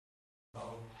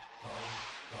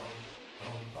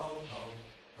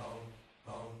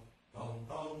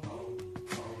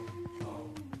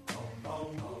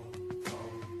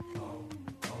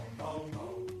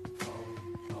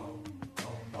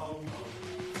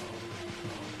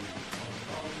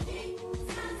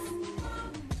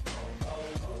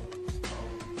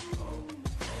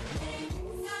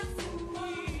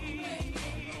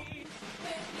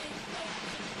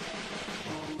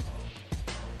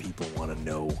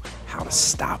know how to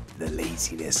stop the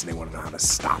laziness, and they want to know how to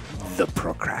stop the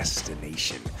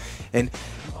procrastination. And,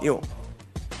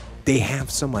 they have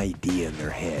some idea in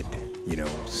their head,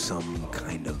 some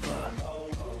kind of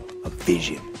a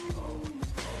vision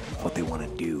of what they want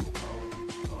to do.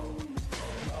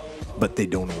 But they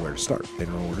don't know where to start. They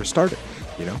don't know where to start it,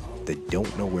 They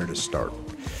don't know where to start.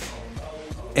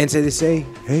 And so they say,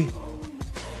 hey,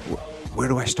 where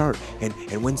do I start? And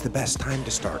when's the best time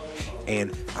to start?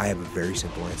 And I have a very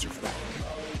simple answer for that.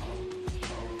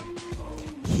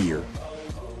 Here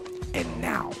and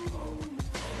now.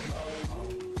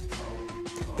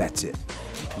 That's it.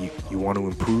 You want to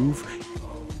improve?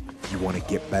 You want to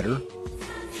get better?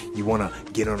 You want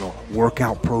to get on a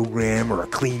workout program or a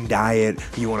clean diet?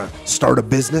 You want to start a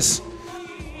business?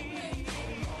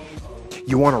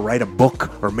 You want to write a book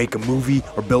or make a movie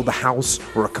or build a house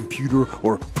or a computer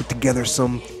or put together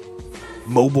some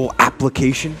mobile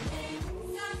application?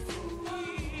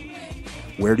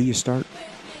 Where do you start?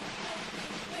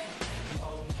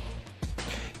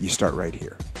 You start right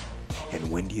here. And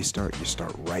when do you start? You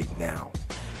start right now.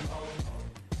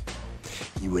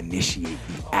 You initiate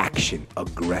the action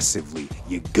aggressively.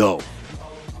 You go.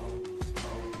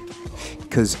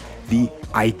 Because the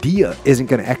idea isn't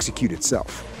going to execute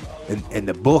itself. And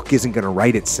the book isn't going to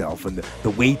write itself. And the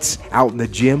weights out in the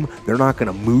gym, they're not going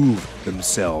to move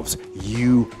themselves.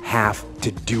 You have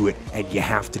to do it, and you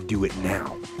have to do it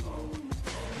now.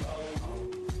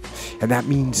 And that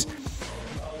means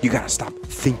you got to stop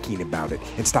thinking about it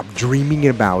and stop dreaming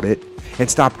about it and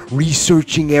stop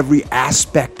researching every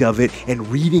aspect of it and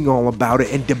reading all about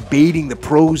it and debating the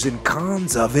pros and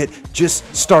cons of it.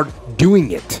 Just start doing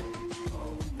it.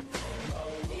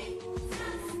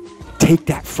 Take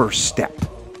that first step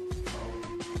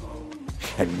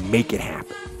and make it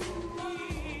happen.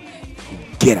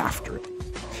 Get after it.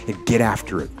 And get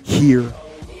after it here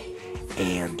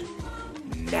and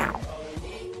now.